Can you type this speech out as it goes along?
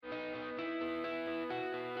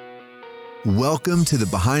Welcome to the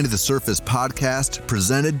Behind the Surface podcast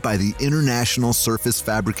presented by the International Surface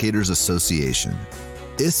Fabricators Association.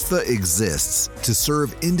 ISFA exists to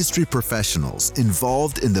serve industry professionals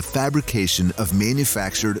involved in the fabrication of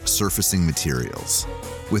manufactured surfacing materials.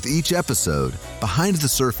 With each episode, Behind the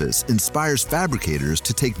Surface inspires fabricators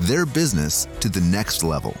to take their business to the next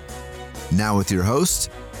level. Now with your host,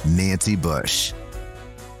 Nancy Bush.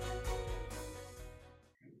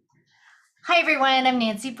 Hi everyone, I'm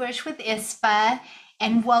Nancy Bush with ISFA,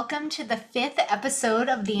 and welcome to the 5th episode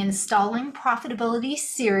of the Installing Profitability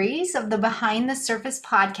Series of the Behind the Surface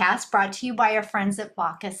podcast, brought to you by our friends at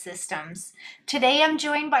BACA Systems. Today I'm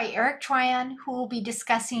joined by Eric Tryon, who will be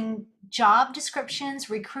discussing job descriptions,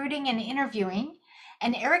 recruiting, and interviewing.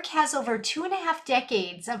 And Eric has over 2.5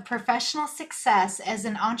 decades of professional success as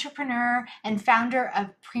an entrepreneur and founder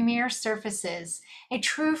of Premier Surfaces. A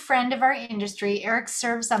true friend of our industry, Eric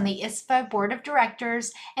serves on the ISFA Board of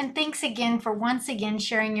Directors, and thanks again for once again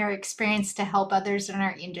sharing your experience to help others in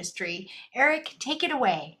our industry. Eric, take it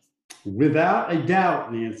away. Without a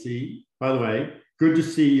doubt, Nancy. By the way, good to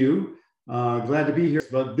see you. Glad to be here.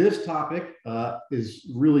 But this topic is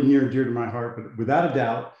really near and dear to my heart, but without a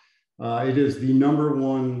doubt, it is the number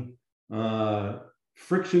one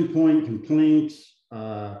friction point, complaint,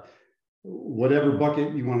 whatever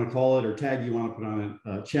bucket you want to call it or tag you want to put on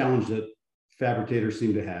it, challenge that fabricators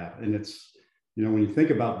seem to have. And it's, when you think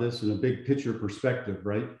about this in a big picture perspective,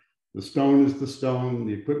 right? The stone is the stone,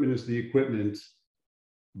 the equipment is the equipment,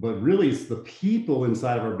 but really it's the people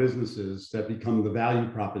inside of our businesses that become the value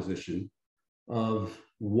proposition of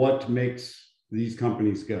what makes these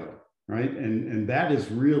companies go. Right. And that is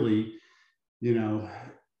really,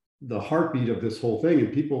 the heartbeat of this whole thing.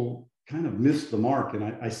 And people kind of miss the mark. And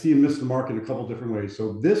I see them miss the mark in a couple of different ways.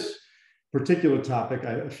 So this particular topic,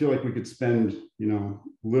 I feel like we could spend,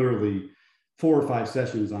 literally 4 or 5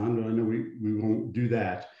 sessions on, but I know we won't do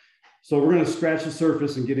that. So we're going to scratch the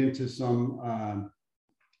surface and get into some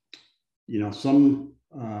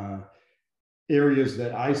areas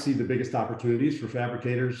that I see the biggest opportunities for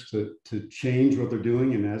fabricators to change what they're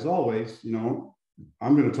doing. And as always,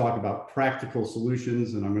 I'm going to talk about practical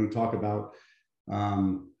solutions, and I'm going to talk about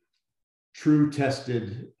true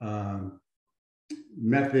tested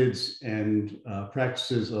methods and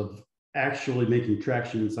practices of actually making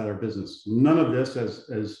traction inside our business. None of this,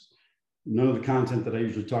 as none of the content that I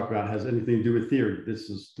usually talk about has anything to do with theory. This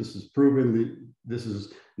is proven. This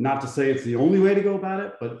is not to say it's the only way to go about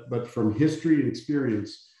it, but from history and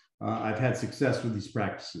experience, I've had success with these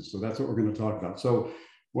practices. So that's what we're going to talk about. So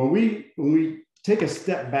when we take a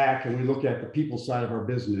step back and we look at the people side of our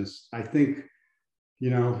business, I think,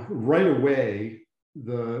 right away,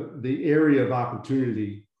 the area of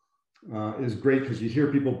opportunity is great, because you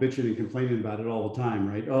hear people bitching and complaining about it all the time,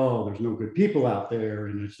 right? Oh, there's no good people out there,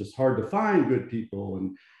 and it's just hard to find good people.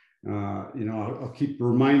 And I'll keep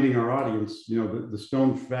reminding our audience, the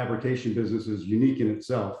stone fabrication business is unique in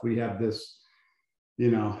itself. We have this,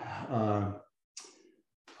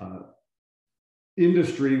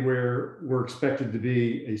 industry where we're expected to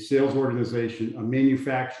be a sales organization, a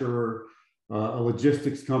manufacturer, a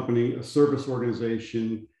logistics company, a service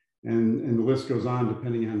organization, and the list goes on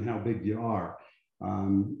depending on how big you are.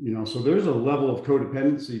 So there's a level of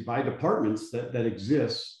codependency by departments that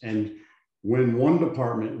exists. And when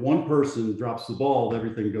one person drops the ball,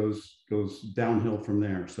 everything goes downhill from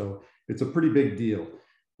there. So it's a pretty big deal.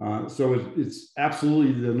 So it's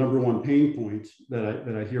absolutely the number one pain point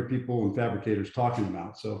that I hear people and fabricators talking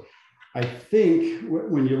about. So I think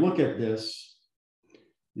when you look at this,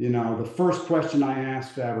 the first question I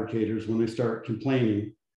ask fabricators when they start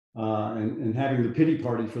complaining and having the pity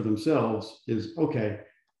party for themselves is, okay,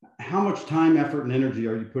 how much time, effort, and energy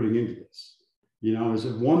are you putting into this? Is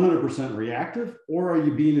it 100% reactive, or are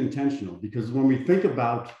you being intentional? Because when we think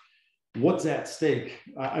about what's at stake,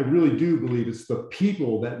 I really do believe it's the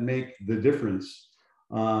people that make the difference.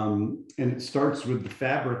 And it starts with the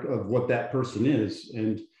fabric of what that person is.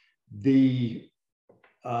 And the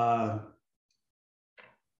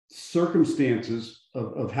circumstances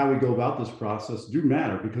of how we go about this process do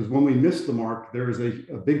matter, because when we miss the mark, there is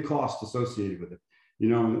a big cost associated with it.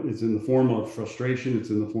 It's in the form of frustration, it's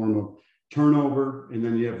in the form of turnover, and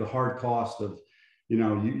then you have the hard cost of,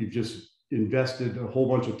 you've just invested a whole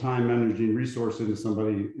bunch of time, energy, and resource into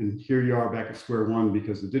somebody, and here you are back at square one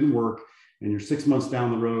because it didn't work, and you're 6 months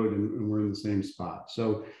down the road and we're in the same spot.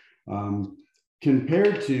 So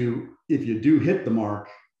compared to if you do hit the mark,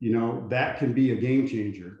 that can be a game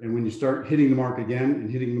changer. And when you start hitting the mark again and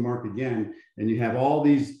hitting the mark again, and you have all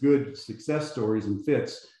these good success stories and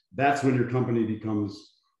fits, that's when your company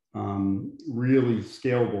becomes really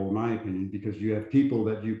scalable, in my opinion, because you have people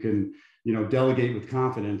that you can delegate with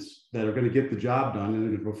confidence, that are going to get the job done and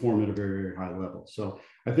they're going to perform at a very, very high level. So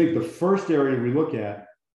I think the first area we look at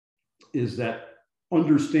is that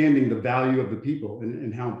understanding the value of the people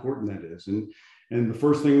and how important that is. And the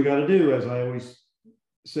first thing we got to do, as I always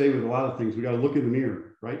say with a lot of things, we got to look in the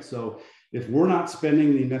mirror, right? So if we're not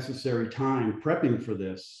spending the necessary time prepping for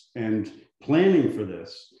this and planning for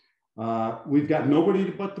this, we've got nobody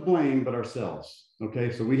but to blame but ourselves.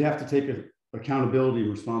 Okay, so we have to take accountability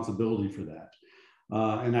and responsibility for that.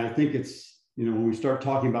 And I think it's, when we start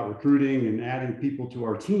talking about recruiting and adding people to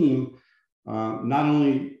our team, not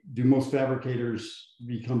only do most fabricators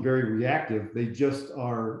become very reactive, they just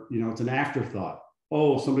are, it's an afterthought.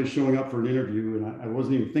 Oh, somebody's showing up for an interview and I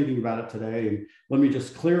wasn't even thinking about it today. And let me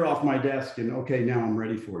just clear off my desk and okay, now I'm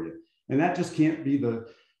ready for you. And that just can't be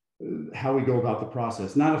how we go about the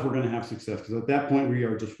process. Not if we're going to have success, because at that point we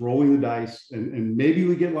are just rolling the dice and maybe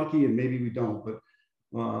we get lucky and maybe we don't. But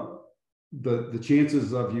the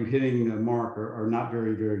chances of you hitting the mark are not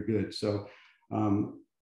very, very good. So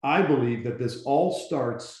I believe that this all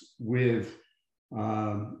starts with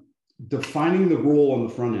defining the role on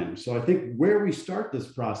the front end. So I think where we start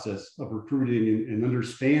this process of recruiting and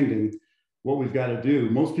understanding what we've got to do,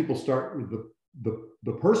 most people start with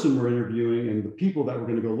the person we're interviewing and the people that we're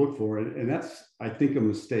going to go look for. And that's, I think, a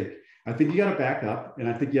mistake. I think you got to back up, and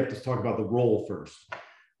I think you have to talk about the role first.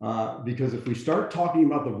 Because if we start talking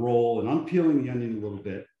about the role and unpeeling the onion a little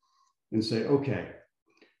bit and say, okay,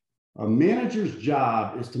 a manager's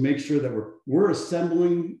job is to make sure that we're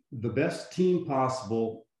assembling the best team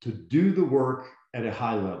possible to do the work at a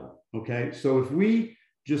high level. Okay, so if we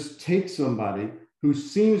just take somebody who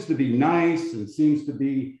seems to be nice and seems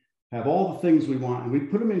to have all the things we want, and we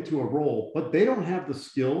put them into a role, but they don't have the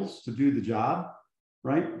skills to do the job,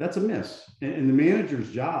 right? That's a miss. And the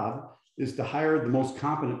manager's job is to hire the most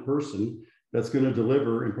competent person that's going to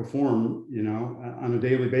deliver and perform, on a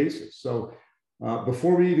daily basis. So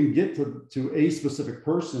before we even get to a specific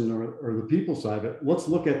person or the people side of it, let's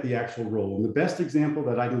look at the actual role. And the best example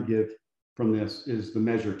that I can give from this is the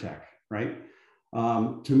measure tech, right?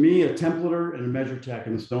 To me, a templater and a measure tech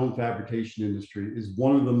in the stone fabrication industry is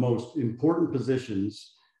one of the most important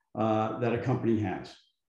positions that a company has.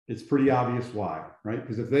 It's pretty obvious why, right?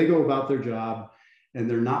 Because if they go about their job and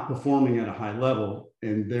they're not performing at a high level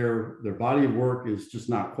and their body of work is just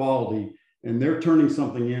not quality, and they're turning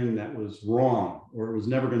something in that was wrong or it was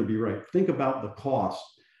never going to be right, think about the cost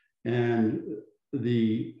and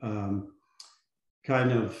the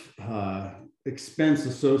kind of expense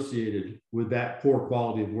associated with that poor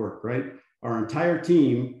quality of work, right? Our entire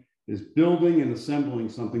team is building and assembling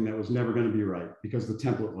something that was never going to be right because the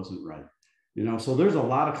template wasn't right. So there's a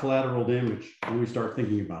lot of collateral damage when we start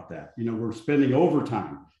thinking about that. We're spending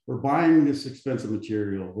overtime, we're buying this expensive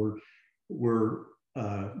material, we're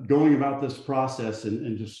going about this process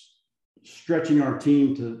and just stretching our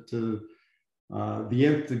team to the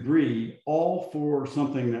nth degree, all for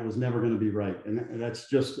something that was never going to be right. And that's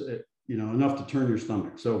just, enough to turn your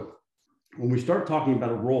stomach. So when we start talking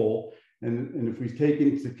about a role, and if we take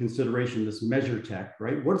into consideration this measure tech,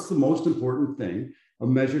 right? What's the most important thing a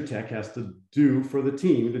measure tech has to do for the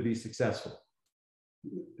team to be successful?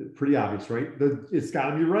 Pretty obvious, right? It's got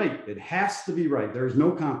to be right. It has to be right. There's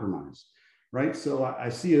no compromise, right? So I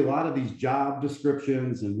see a lot of these job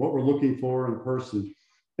descriptions and what we're looking for in a person,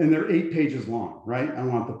 and they're 8 pages long, right? I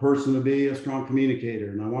want the person to be a strong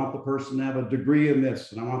communicator, and I want the person to have a degree in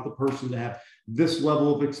this, and I want the person to have this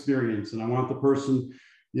level of experience, and I want the person,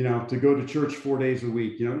 to go to church 4 days a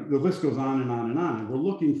week. The list goes on and on and on. And we're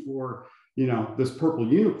looking for, this purple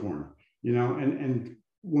unicorn, and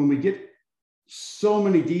when we get so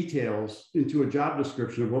many details into a job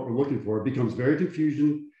description of what we're looking for, it becomes very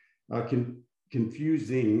confusing.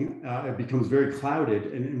 It becomes very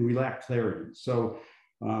clouded, and we lack clarity. So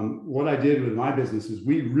what I did with my business is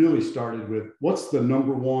we really started with what's the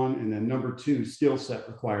number one and then number two skill set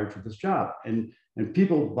required for this job. And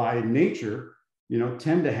people by nature,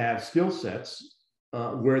 tend to have skill sets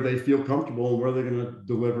where they feel comfortable and where they're going to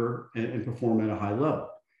deliver and perform at a high level.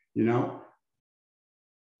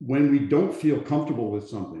 When we don't feel comfortable with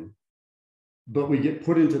something, but we get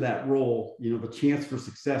put into that role, the chance for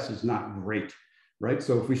success is not great, right?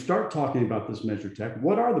 So if we start talking about this measure tech,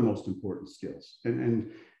 what are the most important skills?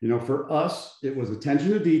 And for us, it was attention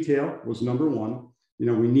to detail was number one.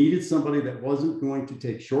 We needed somebody that wasn't going to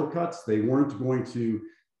take shortcuts. They weren't going to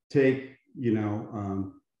take,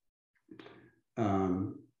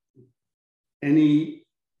 any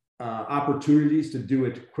opportunities to do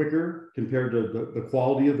it quicker compared to the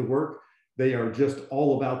quality of the work. They are just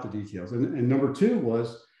all about the details. And number two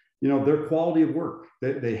was, their quality of work.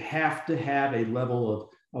 They have to have a level of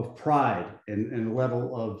of pride and a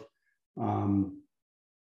level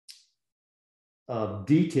of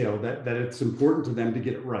detail that it's important to them to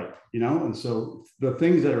get it right, and so the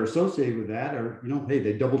things that are associated with that are, hey,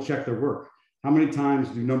 they double check their work. How many times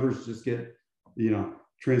do numbers just get,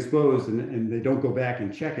 transposed and they don't go back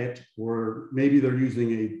and check it, or maybe they're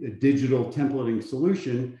using a digital templating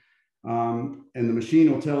solution, and the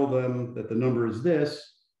machine will tell them that the number is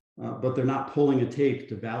this, but they're not pulling a tape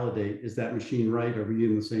to validate, is that machine right? Are we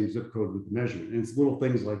in the same zip code with the measurement? And it's little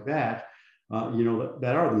things like that,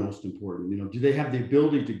 that are the most important. Do they have the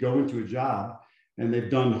ability to go into a job, and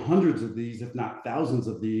they've done hundreds of these, if not thousands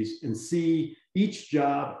of these, and see each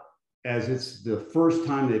job as it's the first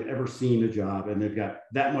time they've ever seen a job, and they've got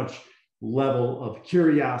that much level of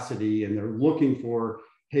curiosity, and they're looking for,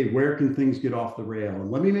 hey, where can things get off the rail? And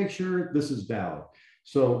let me make sure this is valid.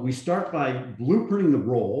 So we start by blueprinting the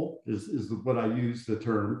role, is what I use the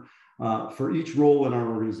term, for each role in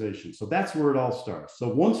our organization. So that's where it all starts. So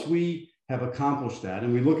once we have accomplished that,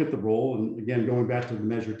 and we look at the role, and again, going back to the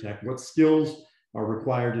measure tech, what skills are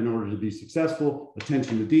required in order to be successful,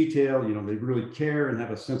 attention to detail, they really care and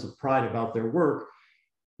have a sense of pride about their work.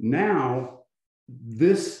 Now,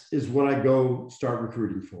 this is what I go start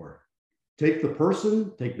recruiting for. Take the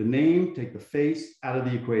person, take the name, take the face out of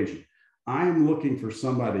the equation. I'm looking for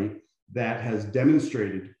somebody that has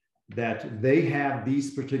demonstrated that they have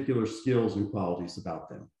these particular skills and qualities about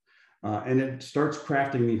them. And it starts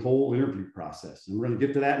crafting the whole interview process. And we're going to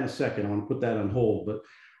get to that in a second. I want to put that on hold. But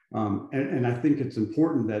and I think it's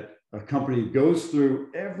important that a company goes through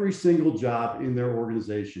every single job in their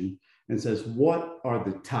organization and says, what are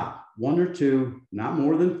the top 1 or 2, not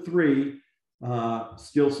more than 3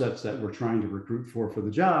 skill sets that we're trying to recruit for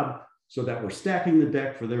the job, so that we're stacking the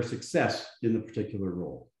deck for their success in the particular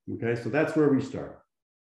role. Okay, so that's where we start.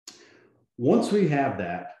 Once we have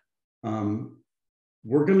that,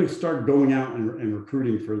 we're going to start going out and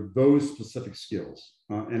recruiting for those specific skills.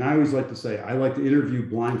 And I always like to say, I like to interview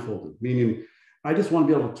blindfolded, meaning I just want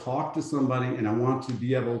to be able to talk to somebody, and I want to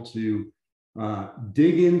be able to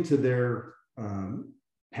dig into their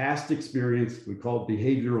past experience. We call it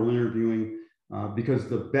behavioral interviewing, because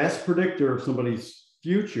the best predictor of somebody's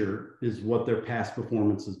future is what their past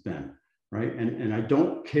performance has been, right? And I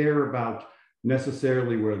don't care about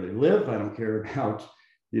necessarily where they live. I don't care about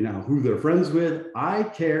who they're friends with. I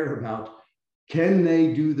care about, can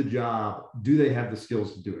they do the job? Do they have the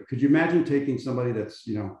skills to do it? Could you imagine taking somebody that's,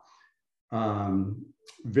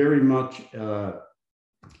 very much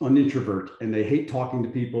an introvert, and they hate talking to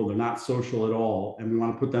people, they're not social at all, and we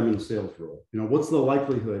want to put them in a sales role? What's the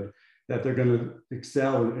likelihood that they're going to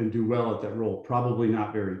excel and do well at that role? Probably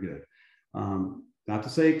not very good. Not to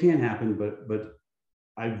say it can't happen, but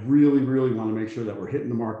I really, really want to make sure that we're hitting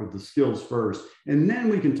the mark with the skills first. And then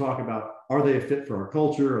we can talk about, are they a fit for our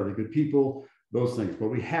culture? Are they good people? Those things. But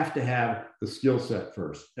we have to have the skill set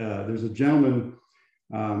first. There's a gentleman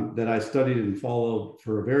that I studied and followed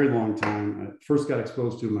for a very long time. I first got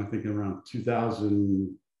exposed to him, I think, around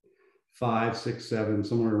 2005, 6, 7,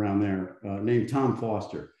 somewhere around there, named Tom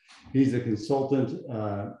Foster. He's a consultant,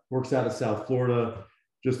 works out of South Florida.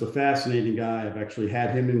 Just a fascinating guy. I've actually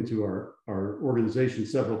had him into our organization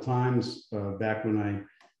several times back when I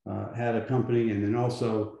had a company, and then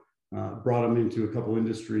also brought him into a couple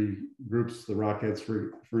industry groups, the Rockheads,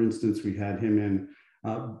 for instance. We had him in.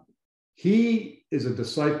 He is a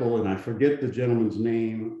disciple, and I forget the gentleman's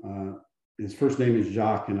name. His first name is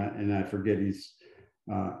Jacques, and I forget. He's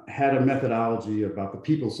had a methodology about the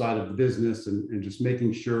people side of the business, and just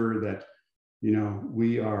making sure that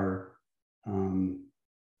we are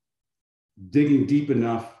digging deep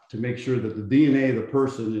enough to make sure that the DNA of the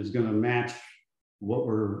person is going to match what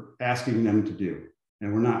we're asking them to do.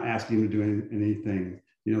 And we're not asking them to do anything,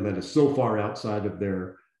 that is so far outside of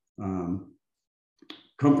their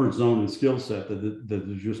comfort zone and skill set that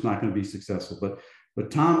they're just not going to be successful. But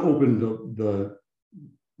Tom opened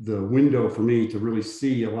the window for me to really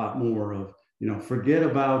see a lot more of, forget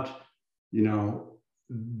about,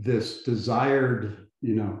 this desired,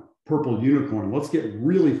 purple unicorn. Let's get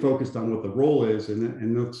really focused on what the role is,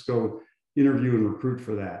 and let's go interview and recruit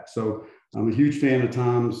for that. So I'm a huge fan of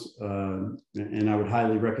Tom's, and I would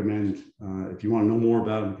highly recommend, if you want to know more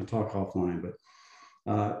about him, we can talk offline. But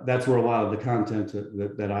that's where a lot of the content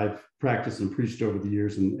that I've practiced and preached over the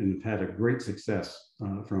years, and have had a great success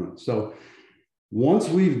from it. So once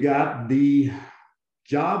we've got the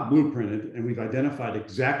job blueprinted and we've identified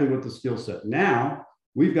exactly what the skill set, now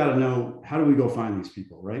we've got to know, how do we go find these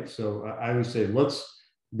people, right? So I always say, let's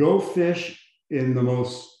go fish in the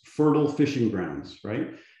most fertile fishing grounds, right?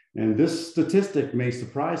 And this statistic may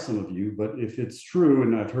surprise some of you, but if it's true,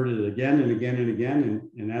 and I've heard it again and again and again,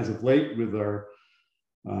 and as of late with our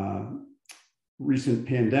recent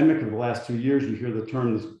pandemic of the last 2 years, you hear the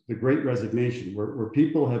term the Great Resignation, where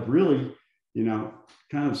people have really,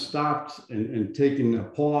 kind of stopped and taken a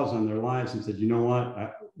pause on their lives and said, you know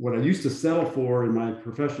what I used to settle for in my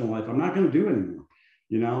professional life, I'm not going to do anymore,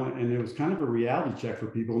 and it was kind of a reality check for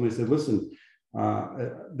people. And they said, listen,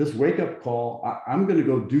 this wake up call, I'm going to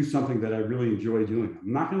go do something that I really enjoy doing.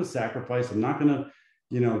 I'm not going to sacrifice. I'm not going to,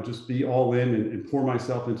 just be all in and pour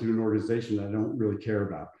myself into an organization that I don't really care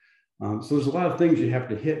about. So there's a lot of things you have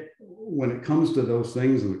to hit when it comes to those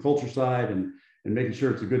things and the culture side and making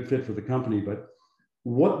sure it's a good fit for the company. But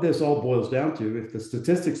what this all boils down to, if the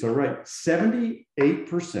statistics are right, 78%,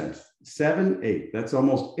 7-8, that's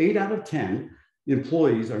almost 8 out of 10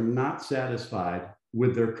 employees are not satisfied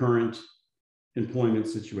with their current employment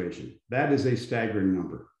situation. That is a staggering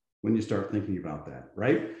number when you start thinking about that,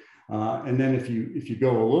 right? And then if you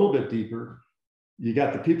go a little bit deeper, you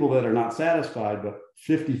got the people that are not satisfied, but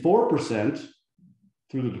 54%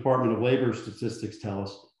 through the Department of Labor statistics tell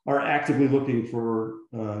us are actively looking for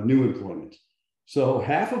new employment. So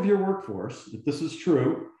half of your workforce, if this is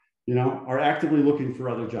true, are actively looking for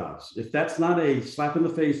other jobs. If that's not a slap in the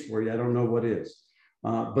face for you, I don't know what is.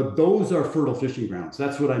 But those are fertile fishing grounds.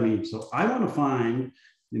 That's what I mean. So I want to find,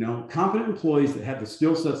 competent employees that have the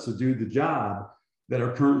skill sets to do the job that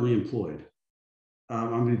are currently employed. I'm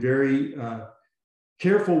going to be very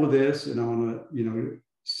careful with this, and I want to,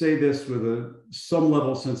 say this with some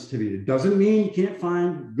level of sensitivity. It doesn't mean you can't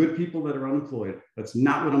find good people that are unemployed. That's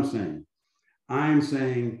not what I'm saying. I'm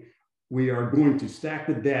saying we are going to stack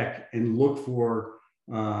the deck and look for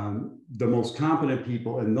the most competent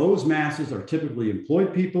people. And those masses are typically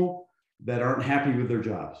employed people that aren't happy with their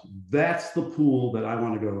jobs. That's the pool that I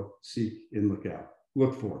want to go seek and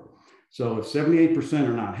look for. So if 78%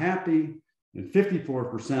 are not happy and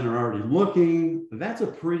 54% are already looking, that's a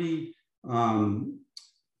pretty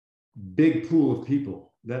big pool of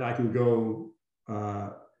people that I can go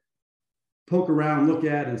poke around, look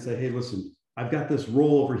at, and say, hey, listen, I've got this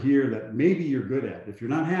role over here that maybe you're good at. If you're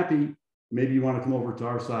not happy, maybe you want to come over to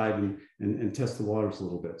our side and test the waters a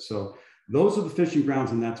little bit. So those are the fishing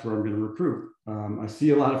grounds, and that's where I'm going to recruit. I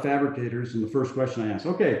see a lot of fabricators, and the first question I ask,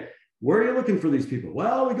 okay, where are you looking for these people?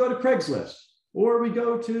 Well, we go to Craigslist, or we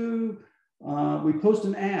go to, we post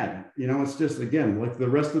an ad. It's just, again, like the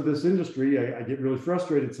rest of this industry, I get really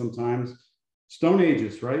frustrated sometimes. Stone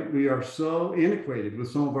Ages, right? We are so antiquated with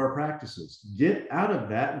some of our practices. Get out of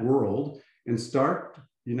that world and start,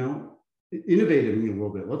 innovating a little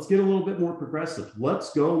bit. Let's get a little bit more progressive.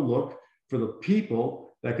 Let's go look for the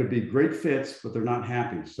people that could be great fits, but they're not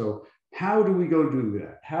happy. So how do we go do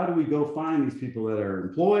that? How do we go find these people that are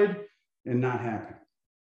employed and not happy?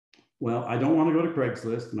 Well, I don't want to go to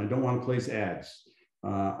Craigslist, and I don't want to place ads.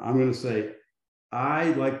 I'm going to say, I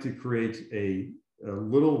like to create a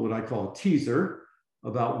little, what I call a teaser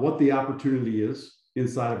about what the opportunity is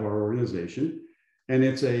inside of our organization. And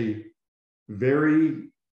it's a very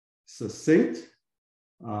succinct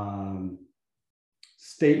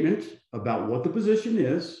statement about what the position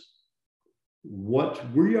is,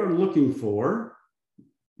 what we are looking for,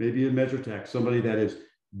 maybe a measure text, somebody that is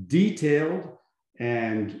detailed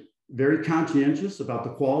and very conscientious about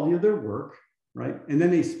the quality of their work, right? And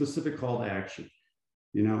then a specific call to action.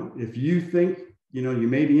 If you think, you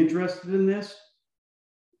may be interested in this,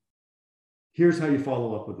 here's how you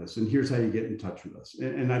follow up with this, and here's how you get in touch with us.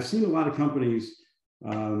 And I've seen a lot of companies,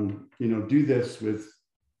 do this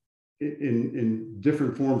in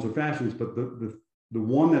different forms or fashions, but the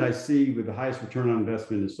one that I see with the highest return on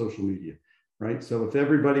investment is social media, right? So if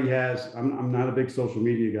everybody has, I'm not a big social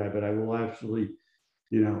media guy, but I will actually,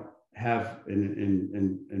 have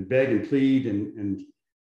and beg and plead and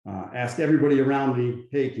ask everybody around me,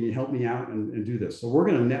 hey, can you help me out and do this? So we're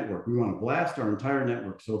going to network. We want to blast our entire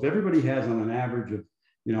network. So if everybody has on an average of,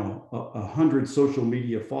 100 social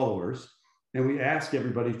media followers, and we ask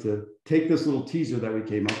everybody to take this little teaser that we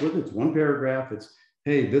came up with, it's one paragraph. It's,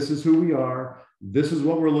 hey, this is who we are. This is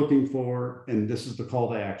what we're looking for. And this is the call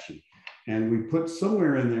to action. And we put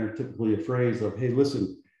somewhere in there typically a phrase of, hey,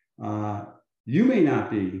 listen, you may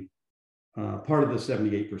not be part of the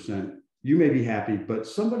 78%. You may be happy, but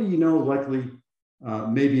somebody likely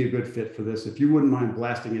may be a good fit for this. If you wouldn't mind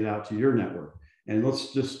blasting it out to your network. And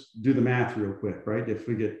let's just do the math real quick, right? If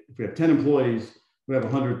we have 10 employees who have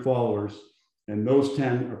 100 followers, and those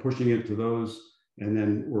 10 are pushing it to those, and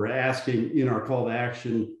then we're asking in our call to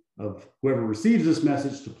action of whoever receives this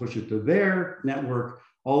message to push it to their network,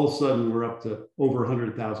 all of a sudden we're up to over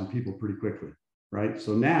 100,000 people pretty quickly, right?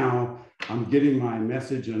 So now I'm getting my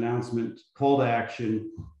message, announcement, call to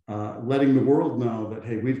action, letting the world know that,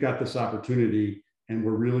 hey, we've got this opportunity and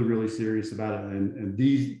we're really, really serious about it. And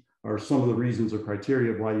these are some of the reasons or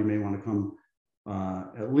criteria of why you may want to come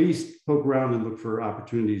at least poke around and look for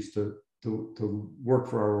opportunities to work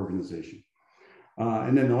for our organization.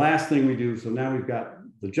 And then the last thing we do, so now we've got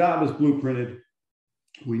the job is blueprinted.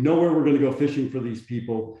 We know where we're going to go fishing for these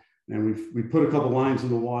people. And we put a couple lines in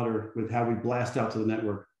the water with how we blast out to the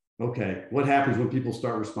network. Okay, what happens when people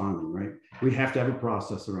start responding, right? We have to have a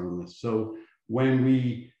process around this. So when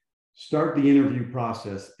we start the interview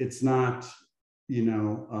process, it's not,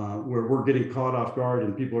 where we're getting caught off guard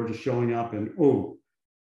and people are just showing up and, oh,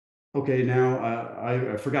 okay, now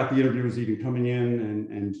I forgot the interview was even coming in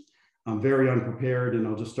and I'm very unprepared and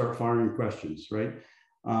I'll just start firing questions, right?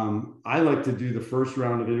 I like to do the first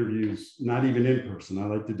round of interviews, not even in person. I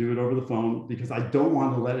like to do it over the phone because I don't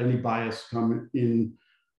want to let any bias come in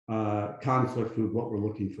conflict with what we're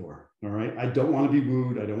looking for. All right. I don't want to be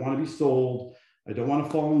wooed. I don't want to be sold. I don't want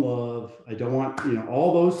to fall in love. I don't want,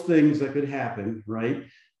 all those things that could happen, right?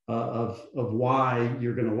 Of why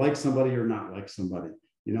you're going to like somebody or not like somebody,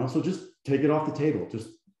 so just take it off the table.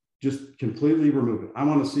 Just completely remove it. I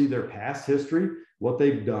want to see their past history, what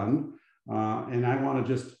they've done. And I want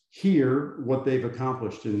to just hear what they've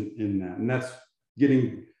accomplished in that. And that's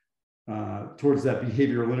getting towards that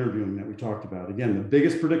behavioral interviewing that we talked about. Again, the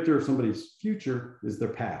biggest predictor of somebody's future is their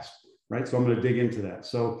past, right? So I'm going to dig into that.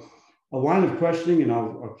 So a line of questioning, and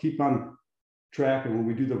I'll keep on track. And when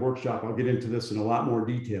we do the workshop, I'll get into this in a lot more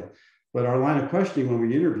detail. But our line of questioning when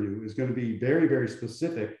we interview is going to be very, very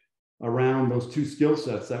specific around those two skill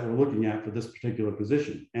sets that we're looking at for this particular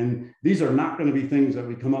position. And these are not going to be things that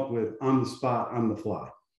we come up with on the spot, on the fly.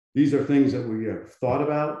 These are things that we have thought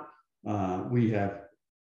about. We have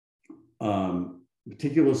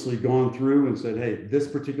meticulously gone through and said, hey, this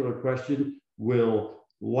particular question will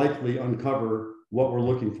likely uncover what we're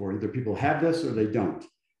looking for. Either people have this or they don't.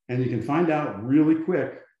 And you can find out really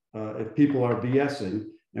quick if people are BSing.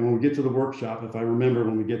 And when we get to the workshop, if I remember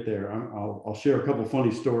when we get there, I'll share a couple of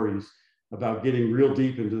funny stories about getting real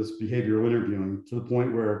deep into this behavioral interviewing to the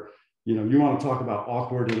point where, you want to talk about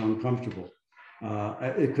awkward and uncomfortable.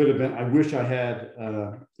 It could have been, I wish I had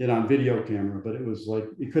it on video camera, but it was like,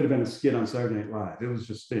 it could have been a skit on Saturday Night Live. It was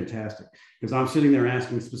just fantastic because I'm sitting there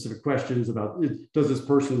asking specific questions about, does this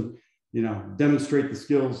person, demonstrate the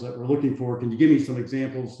skills that we're looking for? Can you give me some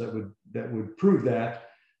examples that would prove that?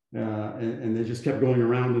 And they just kept going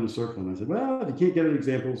around in a circle. And I said, well, if you can't get any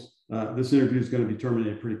examples, this interview is going to be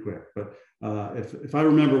terminated pretty quick. But if I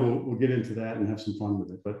remember, we'll get into that and have some fun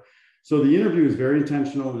with it. But so the interview is very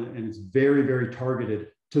intentional and it's very, very targeted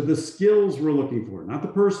to the skills we're looking for, not the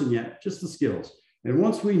person yet, just the skills. And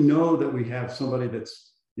once we know that we have somebody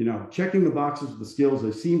that's, checking the boxes of the skills,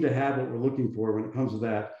 they seem to have what we're looking for when it comes to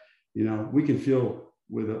that, we can feel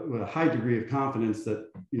with a high degree of confidence that,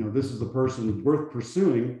 this is the person worth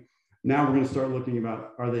pursuing. Now we're going to start looking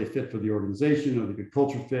about, are they a fit for the organization? Are they a good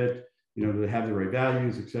culture fit? Do they have the right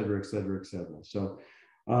values, et cetera, et cetera, et cetera. So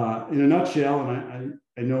in a nutshell, and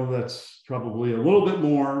I know that's probably a little bit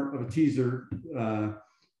more of a teaser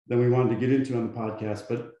than we wanted to get into on the podcast,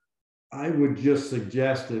 but I would just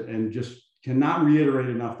suggest it and just cannot reiterate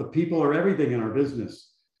enough. The people are everything in our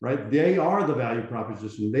business, right? They are the value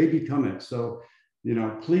proposition. They become it. So,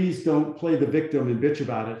 please don't play the victim and bitch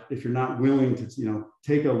about it if you're not willing to,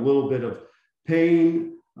 take a little bit of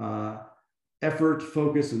pain, effort,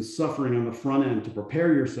 focus, and suffering on the front end to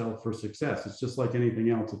prepare yourself for success. It's just like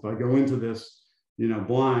anything else. If I go into this,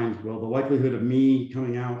 blind, well, the likelihood of me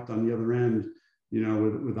coming out on the other end,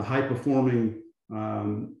 with a high performing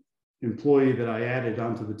employee that I added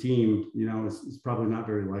onto the team, is probably not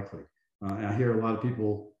very likely. I hear a lot of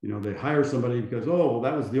people, they hire somebody because, oh, well,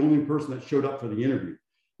 that was the only person that showed up for the interview.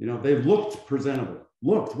 They looked presentable.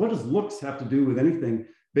 What does looks have to do with anything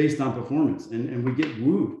based on performance? And we get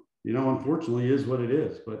wooed, unfortunately is what it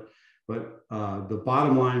is. But the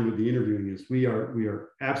bottom line with the interviewing is we are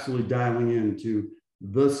absolutely dialing into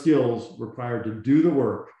the skills required to do the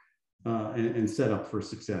work and set up for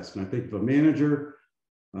success. And I think if a manager,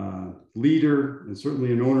 leader, and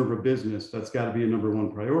certainly an owner of a business, that's got to be a number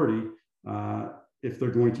one priority if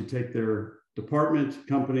they're going to take their department,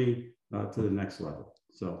 company to the next level.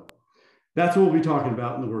 So that's what we'll be talking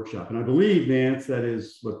about in the workshop. And I believe, Nance, that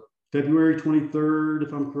is what, February 23rd,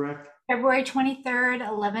 if I'm correct? February 23rd,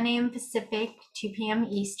 11 a.m. Pacific, 2 p.m.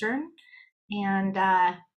 Eastern. And,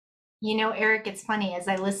 Eric, it's funny, as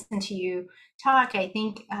I listen to you talk, I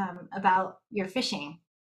think about your fishing.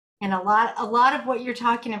 And a lot of what you're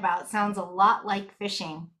talking about sounds a lot like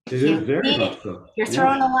fishing. It is very much so. You're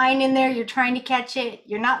throwing a line in there. You're trying to catch it.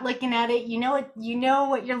 You're not looking at it. You know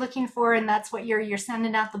what you're looking for, and that's what you're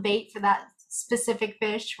sending out the bait for that specific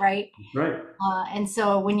fish, right? Right. And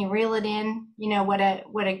so when you reel it in,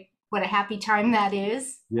 what a happy time that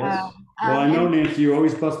is. Yes. Well, I know, Nancy, you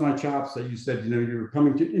always bust my chops that you said, you were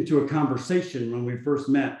coming into a conversation when we first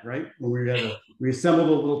met, right? When we assembled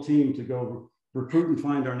a little team to go recruit and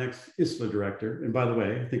find our next ISFA director. And by the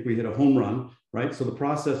way, I think we hit a home run, right? So the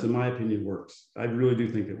process, in my opinion, works. I really do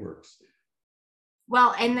think it works.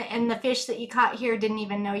 Well, and the fish that you caught here didn't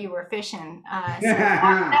even know you were fishing. So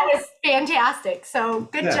that was fantastic. So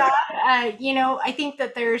good job. I think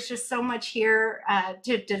that there's just so much here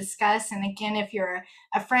to discuss. And again, if you're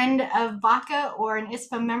a friend of BACA or an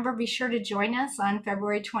ISFA member, be sure to join us on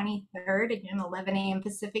February 23rd, again, 11 a.m.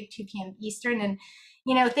 Pacific, 2 p.m. Eastern. And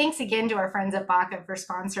thanks again to our friends at BACA for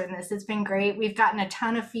sponsoring this. It's been great. We've gotten a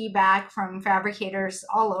ton of feedback from fabricators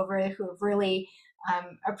all over who have really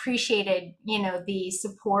appreciated, the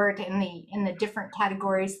support in the different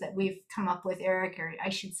categories that we've come up with, Eric, or I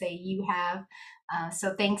should say you have.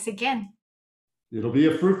 So thanks again. It'll be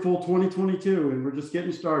a fruitful 2022, and we're just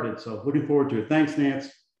getting started. So looking forward to it. Thanks,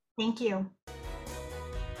 Nance. Thank you.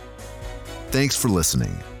 Thanks for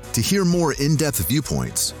listening. To hear more in-depth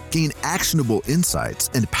viewpoints, gain actionable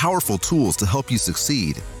insights, and powerful tools to help you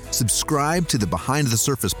succeed, subscribe to the Behind the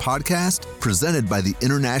Surface podcast presented by the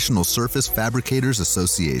International Surface Fabricators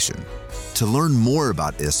Association. To learn more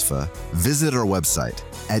about ISFA, visit our website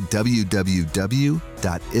at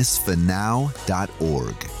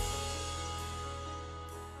www.isfanow.org.